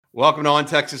Welcome to On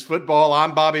Texas Football.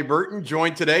 I'm Bobby Burton,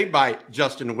 joined today by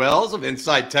Justin Wells of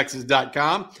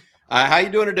InsideTexas.com. How you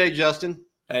doing today, Justin?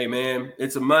 Hey, man,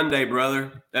 it's a Monday,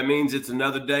 brother. That means it's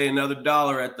another day, another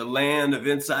dollar at the land of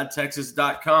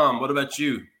InsideTexas.com. What about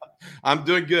you? I'm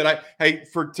doing good. Hey,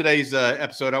 for today's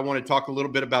episode, I want to talk a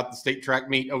little bit about the state track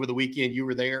meet over the weekend. You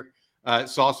were there,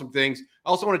 saw some things. I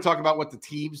also want to talk about what the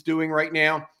team's doing right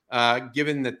now,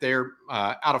 given that they're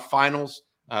out of finals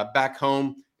back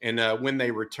home. And when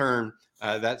they return,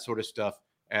 that sort of stuff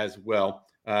as well.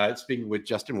 Speaking with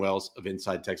Justin Wells of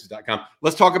InsideTexas.com.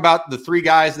 Let's talk about the three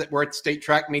guys that were at the state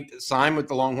track meet that signed with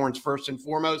the Longhorns first and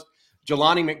foremost.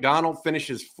 Jelani McDonald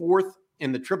finishes fourth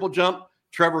in the triple jump.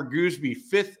 Trevor Gooseby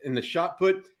fifth in the shot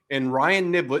put. And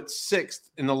Ryan Niblett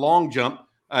sixth in the long jump.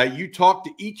 You talked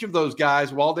to each of those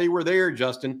guys while they were there,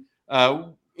 Justin.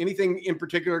 Anything in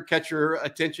particular catch your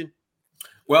attention?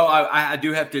 Well, I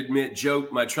do have to admit, Joe,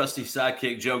 my trusty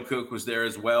sidekick, Joe Cook, was there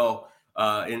as well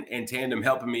in tandem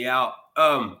helping me out.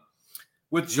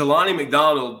 With Jelani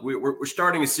McDonald, we're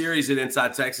starting a series at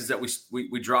Inside Texas that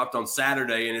we dropped on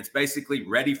Saturday, and it's basically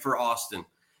ready for Austin.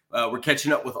 We're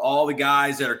catching up with all the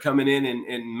guys that are coming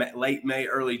in late May,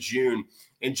 early June,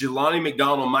 and Jelani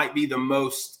McDonald might be the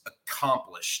most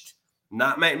accomplished.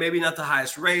 Maybe not the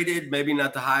highest rated, maybe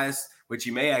not the highest, which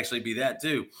he may actually be that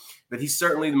too. But he's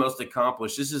certainly the most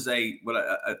accomplished. This is an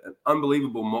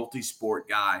unbelievable multi-sport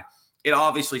guy. It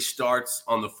obviously starts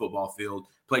on the football field.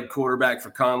 Played quarterback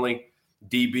for Conley,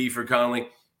 DB for Conley,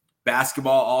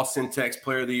 basketball All-Syntex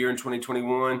Player of the Year in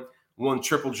 2021. Won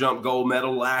triple jump gold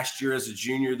medal last year as a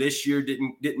junior. This year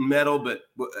didn't medal, but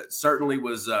certainly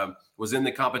was in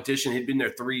the competition. He'd been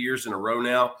there 3 years in a row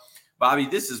now. Bobby,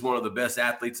 this is one of the best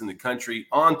athletes in the country.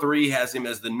 On3 has him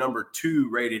as the number 2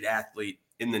 rated athlete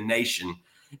in the nation.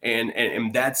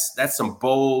 And that's some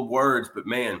bold words, but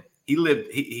man, he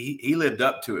lived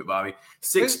up to it, Bobby.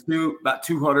 6'2", about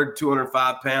 200,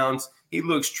 205 pounds. He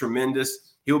looks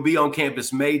tremendous. He'll be on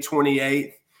campus May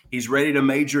 28th. He's ready to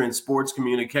major in sports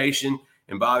communication.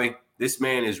 And Bobby, this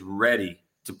man is ready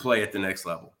to play at the next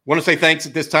level. I want to say thanks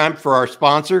at this time for our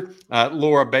sponsor,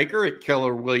 Laura Baker at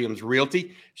Keller Williams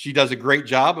Realty. She does a great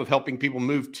job of helping people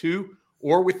move to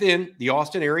or within the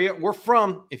Austin area or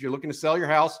from, if you're looking to sell your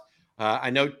house. I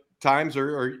know times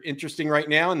are interesting right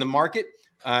now in the market,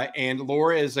 and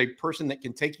Laura is a person that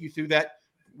can take you through that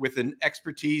with an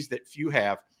expertise that few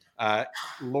have.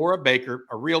 Laura Baker,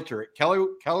 a realtor at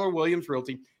Keller Williams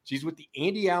Realty. She's with the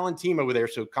Andy Allen team over there,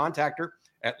 so contact her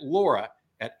at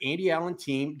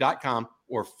laura@andyallenteam.com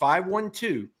or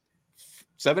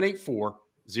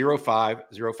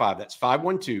 512-784-0505. That's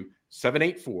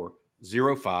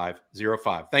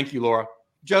 512-784-0505. Thank you, Laura.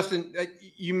 Justin,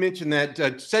 you mentioned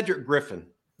that Cedric Griffin,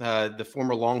 the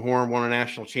former Longhorn, won a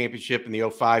national championship in the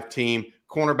 05 team,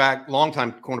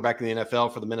 longtime cornerback in the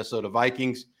NFL for the Minnesota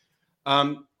Vikings.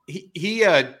 He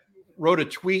wrote a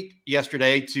tweet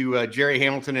yesterday to Jerry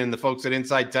Hamilton and the folks at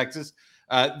Inside Texas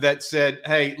that said,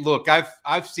 "Hey, look,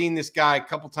 I've seen this guy a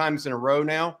couple times in a row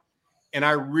now, and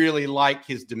I really like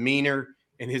his demeanor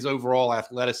and his overall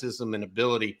athleticism and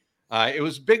ability." It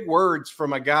was big words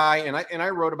from a guy, and I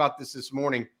wrote about this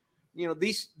morning. You know,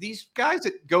 these guys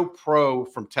that go pro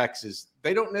from Texas,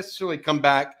 they don't necessarily come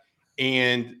back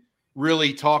and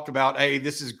really talk about, hey,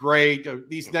 this is great, or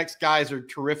these next guys are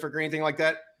terrific or anything like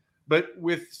that. But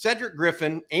with Cedric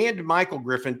Griffin and Michael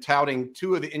Griffin touting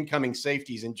two of the incoming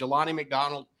safeties, and Jelani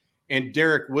McDonald and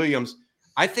Derek Williams,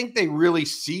 I think they really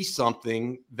see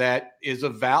something that is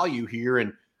of value here.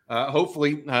 And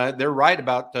hopefully they're right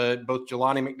about both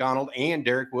Jelani McDonald and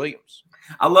Derek Williams.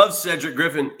 I love Cedric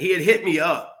Griffin. He had hit me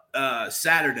up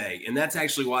Saturday, and that's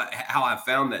actually how I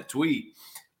found that tweet.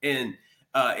 And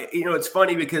it's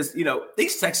funny because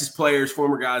these Texas players,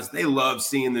 former guys, they love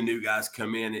seeing the new guys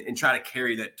come in and try to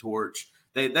carry that torch.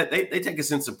 They take a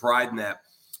sense of pride in that.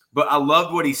 But I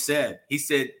loved what he said. He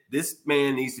said this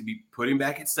man needs to be put him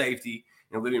back at safety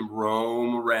and let him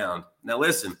roam around. Now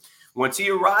listen. Once he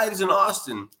arrives in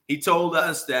Austin, he told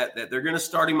us that they're going to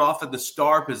start him off at the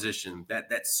star position,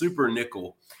 that super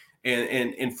nickel.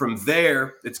 And from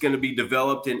there, it's going to be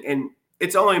developed. And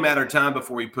it's only a matter of time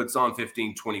before he puts on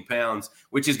 15, 20 pounds,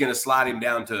 which is going to slide him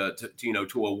down to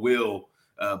a will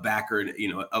backer,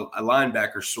 a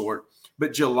linebacker sort.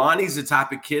 But Jelani's the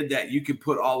type of kid that you could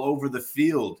put all over the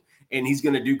field, and he's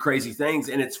going to do crazy things.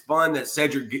 And it's fun that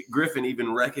Cedric Griffin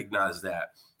even recognized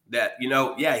that.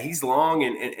 He's long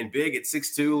and big at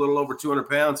 6'2", a little over 200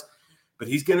 pounds, but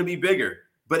he's going to be bigger.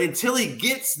 But until he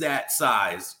gets that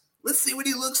size, let's see what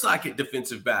he looks like at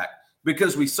defensive back,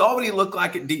 because we saw what he looked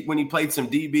like when he played some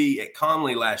DB at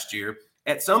Conley last year.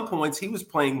 At some points, he was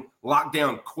playing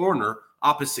lockdown corner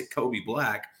opposite Kobe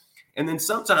Black. And then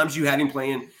sometimes you had him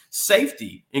playing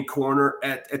safety in corner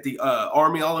at the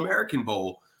Army All-American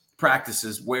Bowl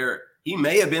practices, where he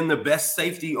may have been the best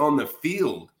safety on the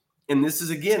field. And this is,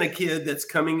 again, a kid that's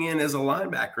coming in as a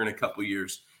linebacker in a couple of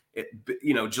years.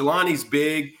 Jelani's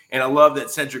big, and I love that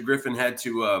Cedric Griffin had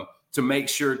to make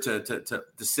sure to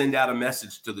send out a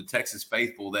message to the Texas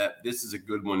faithful that this is a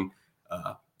good one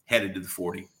headed to the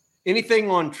 40. Anything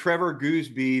on Trevor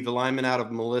Gooseby, the lineman out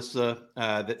of Melissa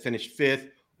that finished 5th,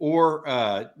 or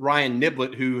Ryan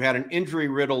Niblett, who had an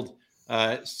injury-riddled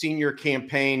senior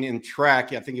campaign in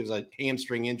track? I think it was a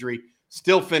hamstring injury.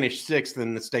 Still finished 6th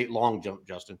in the state long jump,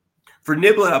 Justin. For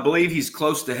Niblett, I believe he's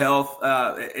close to health,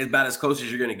 about as close as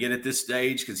you're going to get at this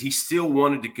stage, because he still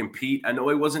wanted to compete. I know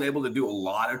he wasn't able to do a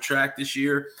lot of track this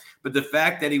year, but the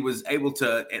fact that he was able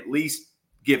to at least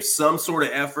give some sort of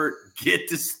effort, get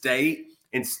to state,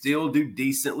 and still do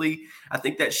decently, I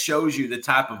think that shows you the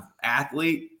type of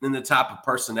athlete and the type of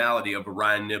personality of a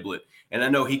Ryan Niblett. And I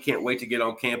know he can't wait to get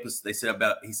on campus. He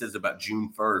says about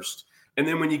June 1st. And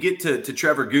then when you get to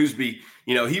Trevor Gooseby,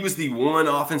 he was the one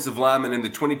offensive lineman in the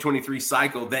 2023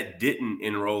 cycle that didn't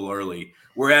enroll early.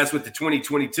 Whereas with the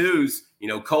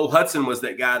 2022s, Cole Hudson was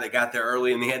that guy that got there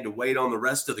early and they had to wait on the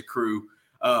rest of the crew.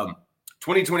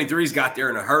 2023's got there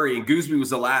in a hurry, and Gooseby was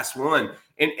the last one.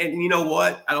 And you know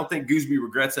what? I don't think Gooseby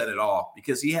regrets that at all,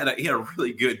 because he had a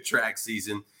really good track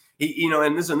season.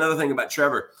 And this is another thing about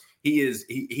Trevor. He's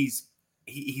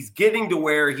getting to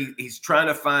where he's trying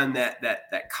to find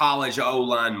that college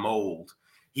O-line mold.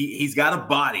 He's got a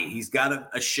body. He's got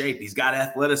a shape. He's got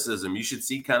athleticism. You should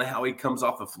see kind of how he comes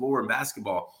off the floor in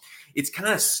basketball. It's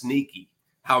kind of sneaky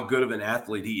how good of an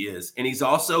athlete he is. And he's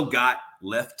also got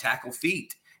left tackle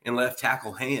feet and left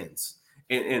tackle hands.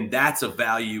 And that's a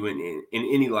value in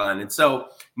any line. And so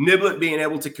Niblett being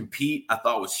able to compete, I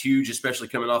thought was huge, especially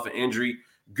coming off an injury.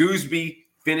 Gooseby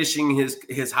finishing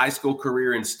his high school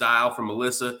career in style from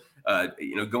Melissa,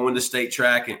 going to state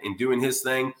track and doing his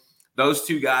thing. Those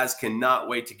two guys cannot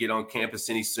wait to get on campus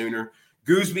any sooner.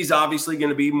 Gooseby's obviously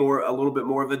going to be a little bit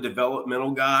more of a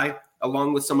developmental guy,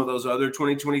 along with some of those other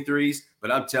 2023s.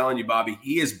 But I'm telling you, Bobby,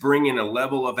 he is bringing a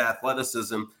level of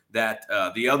athleticism that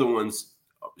the other ones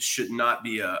should not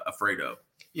be afraid of.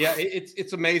 Yeah,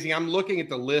 it's amazing. I'm looking at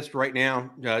the list right now.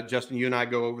 Justin, you and I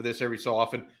go over this every so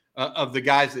often, of the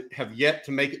guys that have yet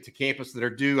to make it to campus that are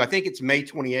due. I think it's May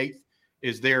 28th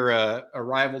is their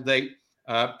arrival date.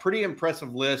 Pretty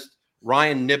impressive list.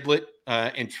 Ryan Niblett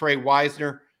and Trey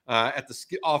Wisner at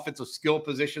the offensive skill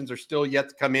positions are still yet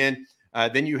to come in.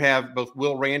 Then you have both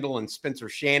Will Randall and Spencer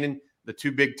Shannon, the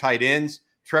two big tight ends.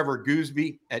 Trevor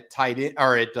Gooseby at tight end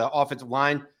or at offensive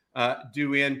line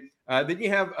due in. Then you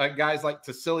have guys like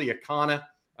Tassili Akana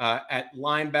at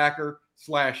linebacker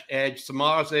 / edge.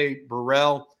 Samaje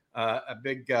Burrell, a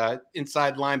big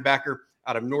inside linebacker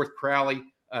out of North Crowley,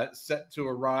 set to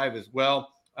arrive as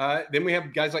well. Then we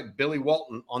have guys like Billy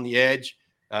Walton on the edge,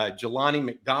 Jelani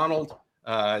McDonald,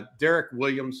 Derek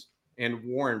Williams, and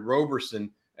Warren Roberson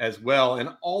as well. And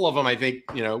all of them, I think,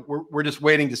 we're just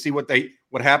waiting to see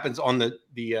what happens on the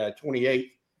 28th,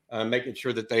 making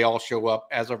sure that they all show up.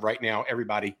 As of right now,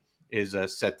 everybody is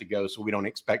set to go, so we don't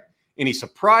expect any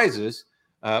surprises.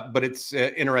 But it's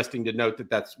interesting to note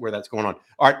that that's where that's going on.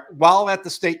 All right, while at the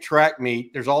state track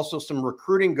meet, there's also some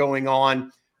recruiting going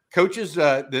on. Coaches,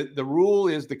 the rule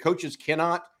is the coaches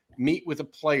cannot meet with a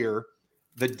player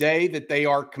the day that they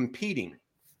are competing.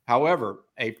 However,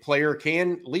 a player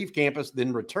can leave campus,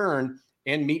 then return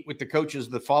and meet with the coaches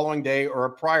the following day or a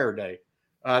prior day.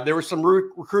 There was some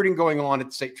recruiting going on at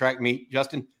the state track meet.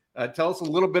 Justin, tell us a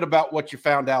little bit about what you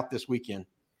found out this weekend.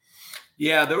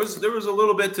 Yeah, there was a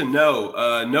little bit to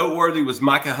know. Noteworthy was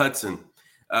Micah Hudson.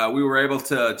 We were able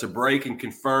to break and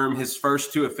confirm his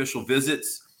first 2 official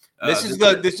visits. This is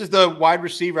the wide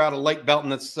receiver out of Lake Belton.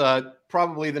 That's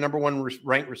probably the number 1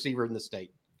 ranked receiver in the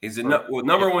state. He's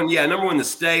number 1 in the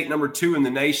state, number 2 in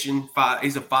the nation.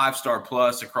 He's a 5-star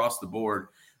plus across the board.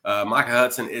 Micah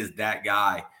Hudson is that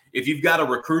guy. If you've got a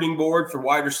recruiting board for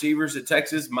wide receivers at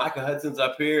Texas, Micah Hudson's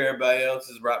up here. Everybody else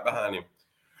is right behind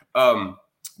him.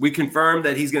 We confirmed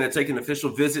that he's going to take an official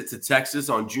visit to Texas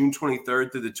on June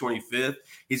 23rd through the 25th.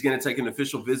 He's going to take an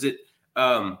official visit.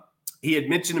 He had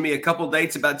mentioned to me a couple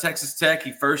dates about Texas Tech.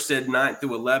 He first said 9th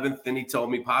through 11th. Then he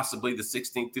told me possibly the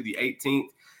 16th through the 18th.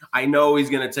 I know he's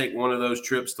going to take one of those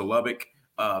trips to Lubbock.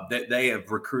 That they have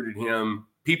recruited him.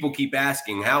 People keep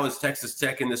asking, how is Texas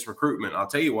Tech in this recruitment? I'll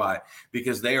tell you why.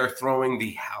 Because they are throwing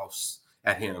the house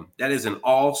at him. That is an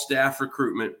all-staff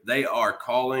recruitment. They are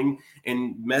calling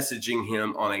and messaging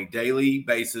him on a daily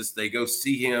basis. They go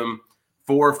see him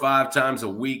 4 or 5 times a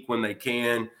week when they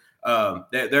can.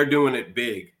 They're doing it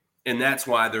big. and that's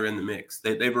why they're in the mix.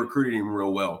 They've recruited him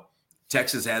real well.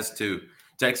 Texas has too.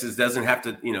 Texas doesn't have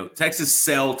to, Texas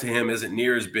sell to him isn't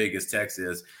near as big as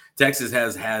Texas is. Texas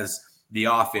has the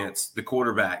offense, the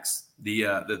quarterbacks,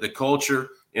 the culture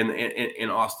in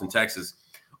Austin, Texas.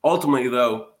 Ultimately,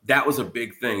 though, that was a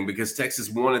big thing because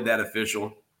Texas wanted that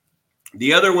official.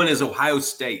 The other one is Ohio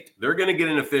State. They're going to get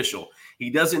an official. He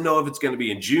doesn't know if it's going to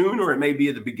be in June or it may be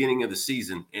at the beginning of the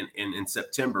season in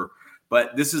September.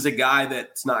 But this is a guy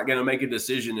that's not going to make a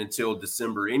decision until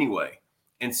December anyway.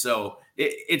 And so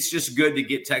it's just good to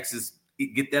get Texas,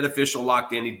 get that official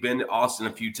locked in. He's been to Austin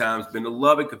a few times, been to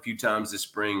Lubbock a few times this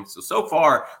spring. So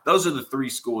far, those are the three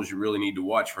schools you really need to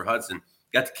watch for Hudson.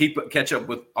 Got to catch up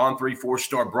with on-3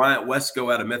 4-star Bryant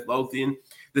Wesco out of Midlothian.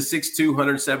 The 6'2",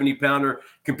 170-pounder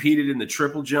competed in the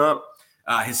triple jump.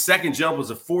 His second jump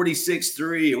was a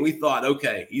 46.3, and we thought,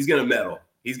 okay, he's going to medal.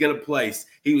 He's going to place.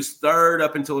 He was third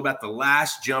up until about the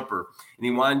last jumper, and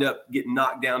he wound up getting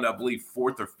knocked down to, I believe,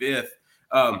 fourth or fifth.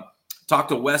 Talked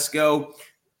to Wesco.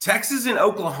 Texas and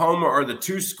Oklahoma are the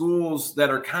two schools that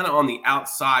are kind of on the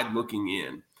outside looking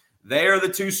in. They are the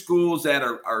two schools that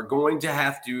are going to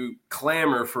have to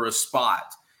clamor for a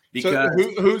spot. Because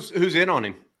who's in on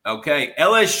him? Okay,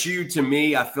 LSU to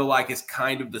me, I feel like is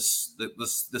kind of the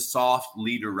soft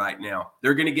leader right now.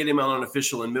 They're going to get him on an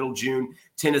official in middle June.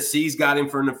 Tennessee's got him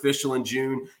for an official in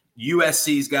June.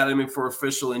 USC's got him for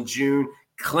official in June.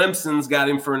 Clemson's got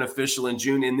him for an official in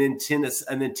June, and then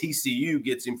TCU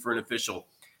gets him for an official.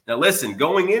 Now, listen,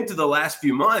 going into the last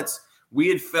few months, we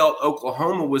had felt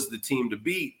Oklahoma was the team to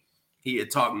beat. He had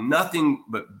talked nothing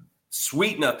but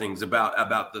sweet nothings about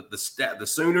the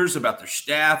Sooners, about their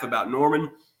staff, about Norman.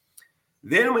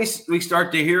 Then we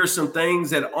start to hear some things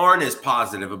that aren't as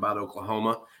positive about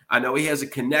Oklahoma. I know he has a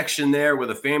connection there with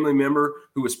a family member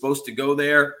who was supposed to go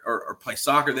there or play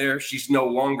soccer there. She's no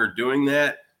longer doing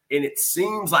that. And it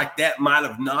seems like that might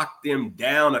have knocked them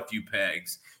down a few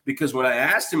pegs because when I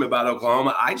asked him about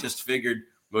Oklahoma, I just figured,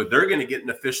 well, they're going to get an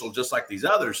official just like these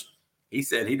others. He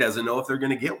said he doesn't know if they're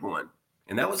going to get one.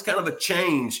 And that was kind of a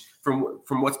change from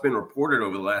what's been reported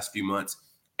over the last few months.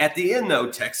 At the end, though,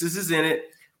 Texas is in it.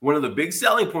 One of the big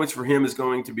selling points for him is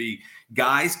going to be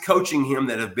guys coaching him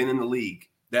that have been in the league,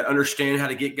 that understand how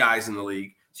to get guys in the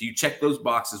league. So you check those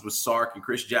boxes with Sark and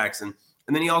Chris Jackson.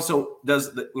 And then he also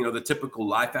does the typical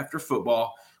life after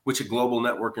football, which a global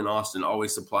network in Austin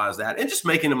always supplies that, and just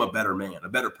making him a better man, a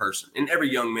better person. And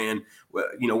every young man,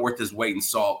 worth his weight in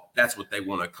salt, that's what they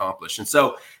want to accomplish. And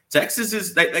so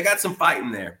Texas they got some fight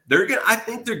in there. I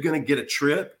think they're gonna get a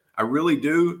trip. I really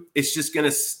do. It's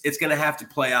gonna have to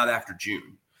play out after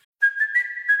June.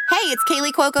 Hey, it's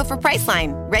Kaylee Cuoco for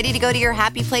Priceline. Ready to go to your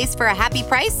happy place for a happy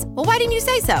price? Well, why didn't you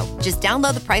say so? Just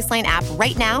download the Priceline app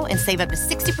right now and save up to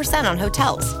 60% on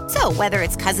hotels. So whether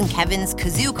it's Cousin Kevin's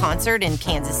Kazoo Concert in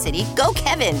Kansas City, go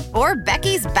Kevin, or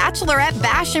Becky's Bachelorette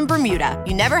Bash in Bermuda,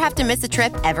 you never have to miss a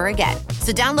trip ever again.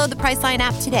 So download the Priceline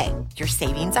app today. Your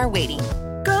savings are waiting.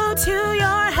 Go to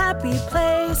your happy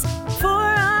place for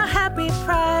a happy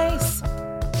price.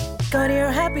 Go to your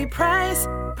happy price,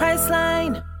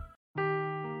 Priceline.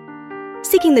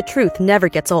 Seeking the truth never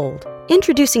gets old.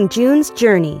 Introducing June's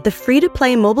Journey, the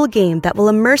free-to-play mobile game that will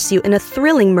immerse you in a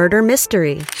thrilling murder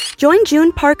mystery. Join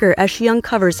June Parker as she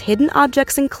uncovers hidden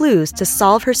objects and clues to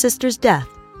solve her sister's death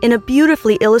in a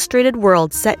beautifully illustrated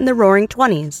world set in the Roaring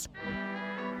 '20s.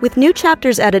 With new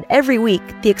chapters added every week,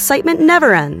 the excitement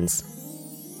never ends.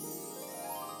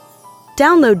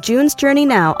 Download June's Journey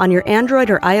now on your Android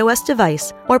or iOS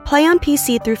device or play on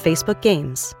PC through Facebook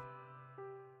Games.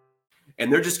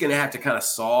 And they're just going to have to kind of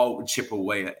saw and chip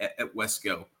away at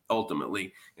Wesco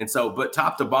ultimately. And so, but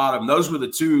top to bottom, those were the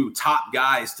two top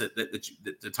guys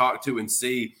to talk to and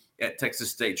see at Texas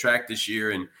State Track this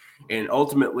year. And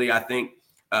ultimately, I think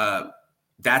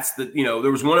that's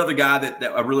there was one other guy that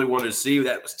I really wanted to see.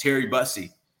 That was Terry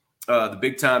Bussey, the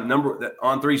big time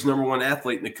on-3's number one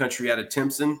athlete in the country out of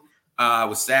Timpson. I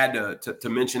was sad to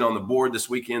mention on the board this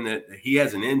weekend that he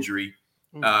has an injury.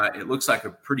 It looks like a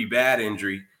pretty bad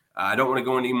injury. I don't want to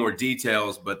go into any more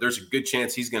details, but there's a good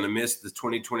chance he's going to miss the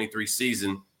 2023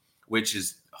 season, which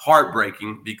is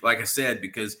heartbreaking, like I said,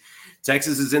 because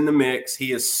Texas is in the mix.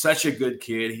 He is such a good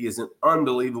kid. He is an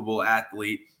unbelievable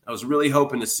athlete. I was really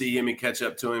hoping to see him and catch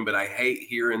up to him, but I hate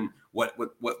hearing what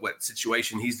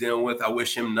situation he's dealing with. I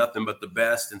wish him nothing but the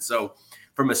best. And so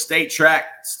from a state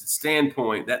track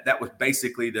standpoint, that was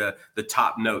basically the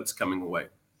top notes coming away.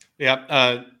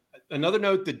 Yeah. Another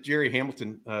note that Jerry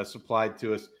Hamilton supplied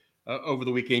to us over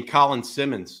the weekend, Colin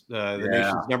Simmons, the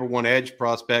nation's number one edge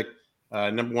prospect,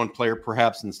 number one player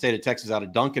perhaps in the state of Texas out of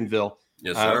Duncanville,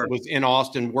 yes, sir. Was in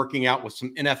Austin working out with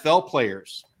some NFL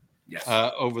players. Yes.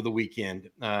 Over the weekend.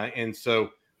 And so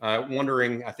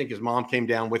wondering, I think his mom came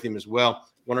down with him as well,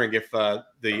 wondering if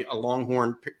the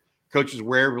Longhorn coaches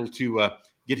were able to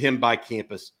get him by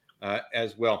campus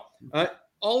as well.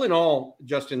 All in all,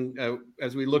 Justin,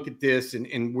 as we look at this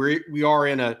and we are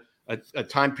in a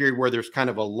time period where there's kind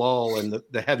of a lull in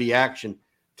the heavy action,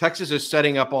 Texas is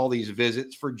setting up all these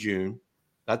visits for June.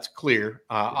 That's clear.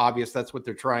 Obvious. That's what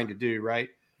they're trying to do, right?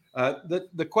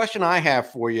 The question I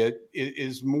have for you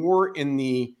is more in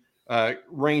the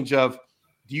range of,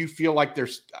 do you feel like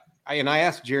there's, and I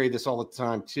ask Jerry this all the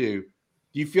time too,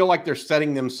 do you feel like they're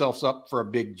setting themselves up for a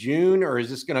big June, or is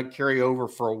this going to carry over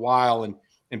for a while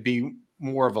and be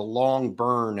more of a long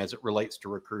burn as it relates to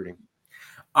recruiting?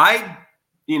 I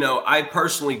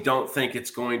personally don't think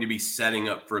it's going to be setting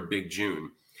up for a big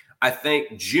June. I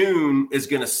think June is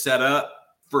going to set up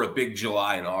for a big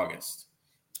July and August.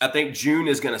 I think June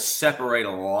is going to separate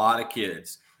a lot of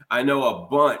kids. I know a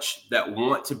bunch that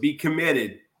want to be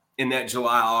committed in that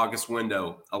July-August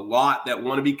window, a lot that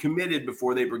want to be committed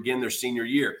before they begin their senior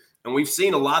year. And we've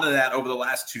seen a lot of that over the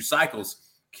last 2 cycles.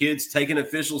 Kids taking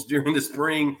officials during the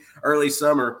spring, early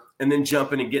summer, and then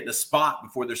jumping and getting a spot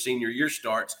before their senior year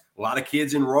starts. A lot of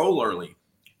kids enroll early.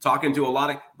 Talking to a lot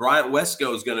of – Bryant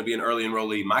Wesco is going to be an early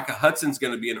enrollee. Micah Hudson's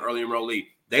going to be an early enrollee.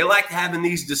 They like having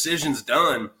these decisions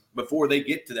done before they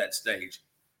get to that stage.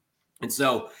 And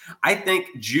so I think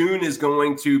June is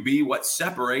going to be what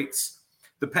separates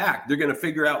the pack. They're going to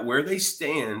figure out where they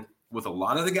stand with a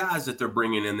lot of the guys that they're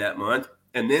bringing in that month,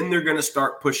 and then they're going to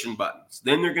start pushing buttons.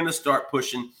 Then they're going to start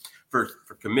pushing for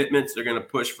commitments. They're going to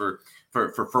push for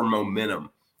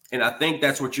momentum. And I think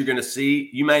that's what you're going to see.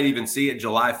 You might even see it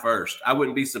July 1st. I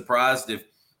wouldn't be surprised if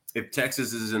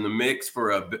Texas is in the mix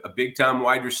for a big-time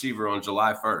wide receiver on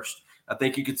July 1st. I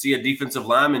think you could see a defensive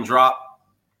lineman drop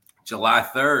July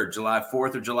 3rd, July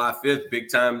 4th, or July 5th.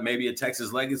 Big-time, maybe a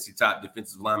Texas legacy-type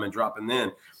defensive lineman dropping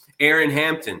then. Aaron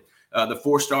Hampton, the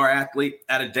 4-star athlete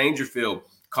out of Dangerfield,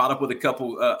 caught up with a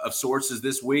couple of sources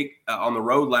this week on the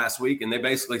road last week, and they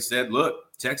basically said, look,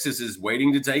 Texas is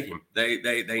waiting to take him.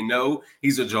 They know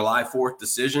he's a July 4th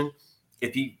decision.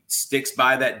 If he sticks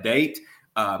by that date,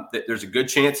 that there's a good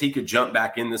chance he could jump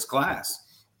back in this class.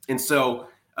 And so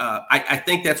I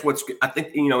think that's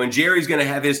and Jerry's going to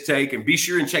have his take, and be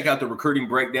sure and check out the recruiting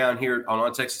breakdown here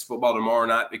on Texas Football tomorrow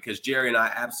night, because Jerry and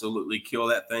I absolutely kill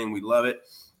that thing. We love it.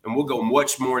 And we'll go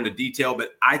much more into detail,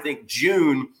 but I think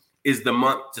June is the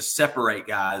month to separate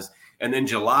guys. And then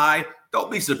July,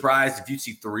 don't be surprised if you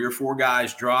see 3 or 4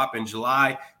 guys drop in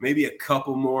July, maybe a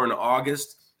couple more in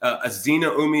August.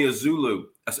 Azina Umeozulu,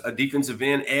 a defensive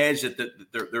end edge that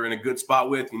they're in a good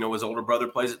spot with. His older brother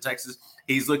plays at Texas.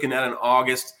 He's looking at an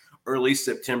August, early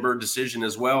September decision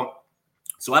as well.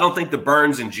 So I don't think the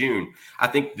burn's in June. I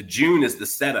think the June is the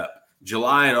setup.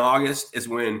 July and August is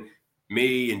when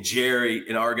me and Jerry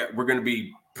and we're going to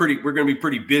be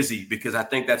pretty busy, because I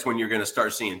think that's when you're going to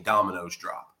start seeing dominoes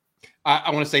drop.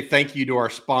 I want to say thank you to our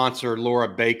sponsor, Laura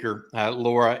Baker.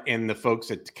 Laura and the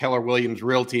folks at Keller Williams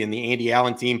Realty and the Andy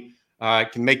Allen team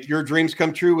can make your dreams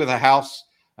come true with a house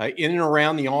in and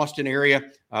around the Austin area.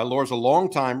 Laura's a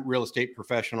longtime real estate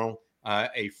professional,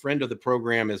 a friend of the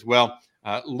program as well.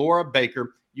 Laura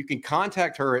Baker, you can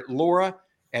contact her at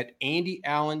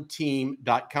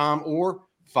laura@andyallenteam.com or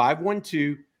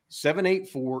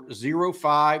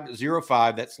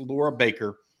 512-784-0505. That's Laura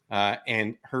Baker.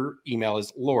 And her email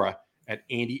is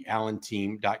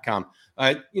laura@andyallenteam.com.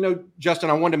 Justin,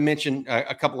 I wanted to mention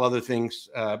a couple other things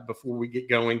before we get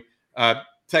going.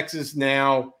 Texas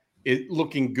now is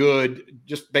looking good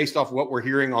just based off what we're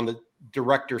hearing on the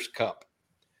Directors Cup,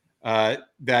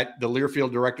 that the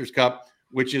Learfield Directors Cup,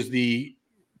 which is the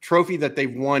trophy that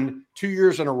they've won 2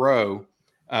 years in a row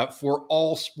for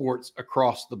all sports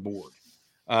across the board.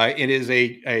 It is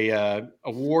a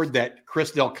award that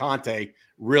Chris Del Conte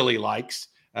really likes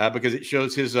because it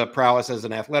shows his prowess as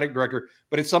an athletic director,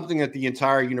 but it's something that the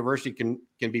entire university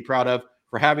can be proud of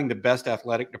for having the best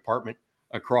athletic department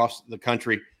across the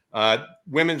country.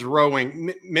 Women's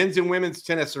rowing, men's and women's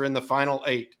tennis are in the final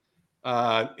 8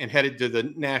 and headed to the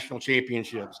national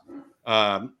championships.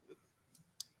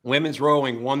 Women's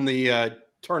rowing won the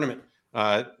tournament,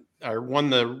 or won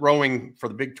the rowing for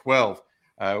the Big 12.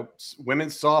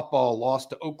 Women's softball lost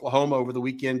to Oklahoma over the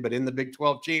weekend, but in the Big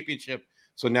 12 championship.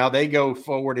 So now they go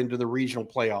forward into the regional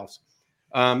playoffs.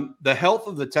 The health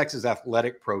of the Texas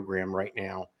athletic program right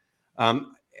now,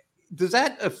 does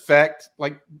that affect,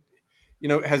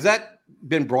 has that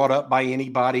been brought up by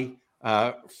anybody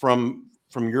from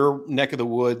your neck of the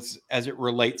woods as it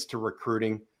relates to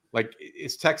recruiting?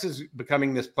 Is Texas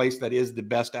becoming this place that is the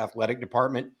best athletic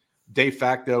department de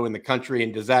facto in the country?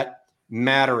 And does that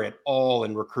matter at all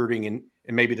in recruiting and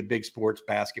maybe the big sports,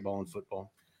 basketball and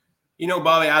football?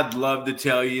 Bobby, I'd love to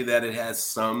tell you that it has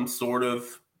some sort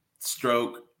of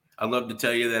stroke. I'd love to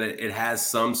tell you that it has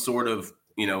some sort of,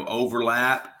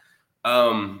 overlap.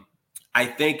 I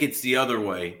think it's the other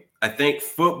way. I think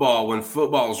football, when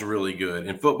football is really good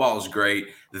and football is great,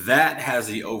 that has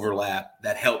the overlap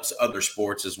that helps other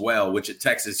sports as well, which at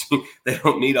Texas, they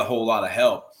don't need a whole lot of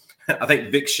help. I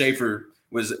think Vic Schaefer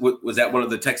was at one of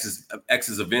the Texas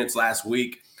X's events last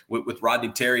week with Rodney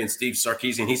Terry and Steve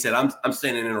Sarkisian. He said, I'm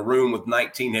standing in a room with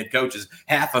 19 head coaches,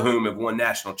 half of whom have won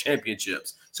national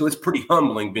championships. So it's pretty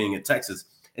humbling being at Texas.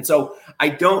 And so I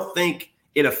don't think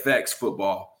it affects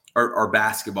football or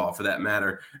basketball for that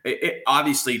matter. It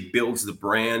obviously builds the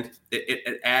brand.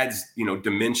 It adds,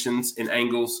 dimensions and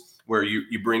angles where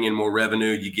you bring in more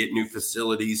revenue, you get new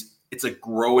facilities. It's a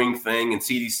growing thing, and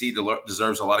CDC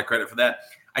deserves a lot of credit for that.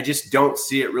 I just don't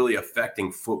see it really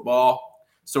affecting football,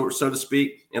 so to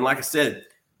speak. And like I said,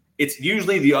 it's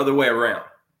usually the other way around.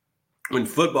 When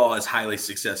football is highly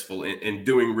successful and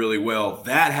doing really well,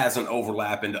 that has an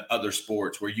overlap into other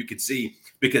sports where you could see,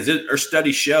 because our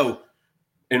studies show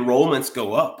enrollments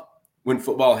go up when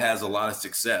football has a lot of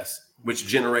success, which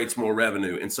generates more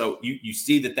revenue. And so you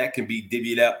see that can be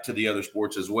divvied up to the other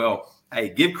sports as well. Hey,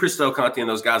 give Chris Del Conte and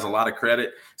those guys a lot of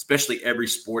credit, especially every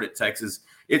sport at Texas.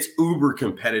 It's uber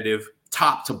competitive,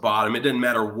 top to bottom. It doesn't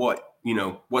matter what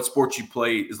sport you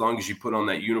play, as long as you put on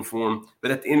that uniform.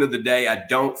 But at the end of the day, I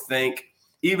don't think,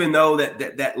 even though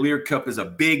that Lear Cup is a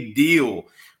big deal,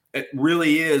 it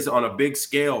really is on a big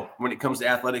scale when it comes to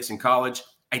athletics in college.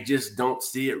 I just don't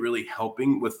see it really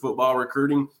helping with football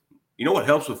recruiting. You know what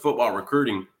helps with football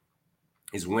recruiting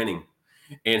is winning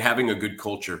and having a good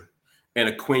culture and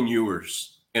a Quinn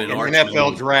Ewers and an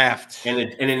NFL draft and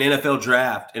an NFL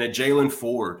draft and a Jalen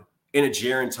Ford and a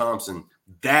Jaron Thompson.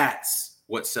 That's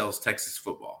what sells Texas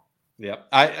football. Yeah,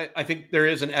 I think there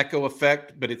is an echo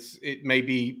effect, but it may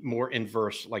be more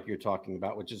inverse, like you're talking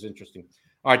about, which is interesting.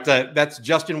 All right, that's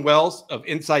Justin Wells of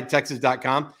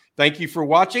InsideTexas.com. Thank you for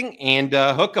watching, and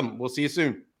hook 'em. We'll see you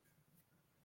soon.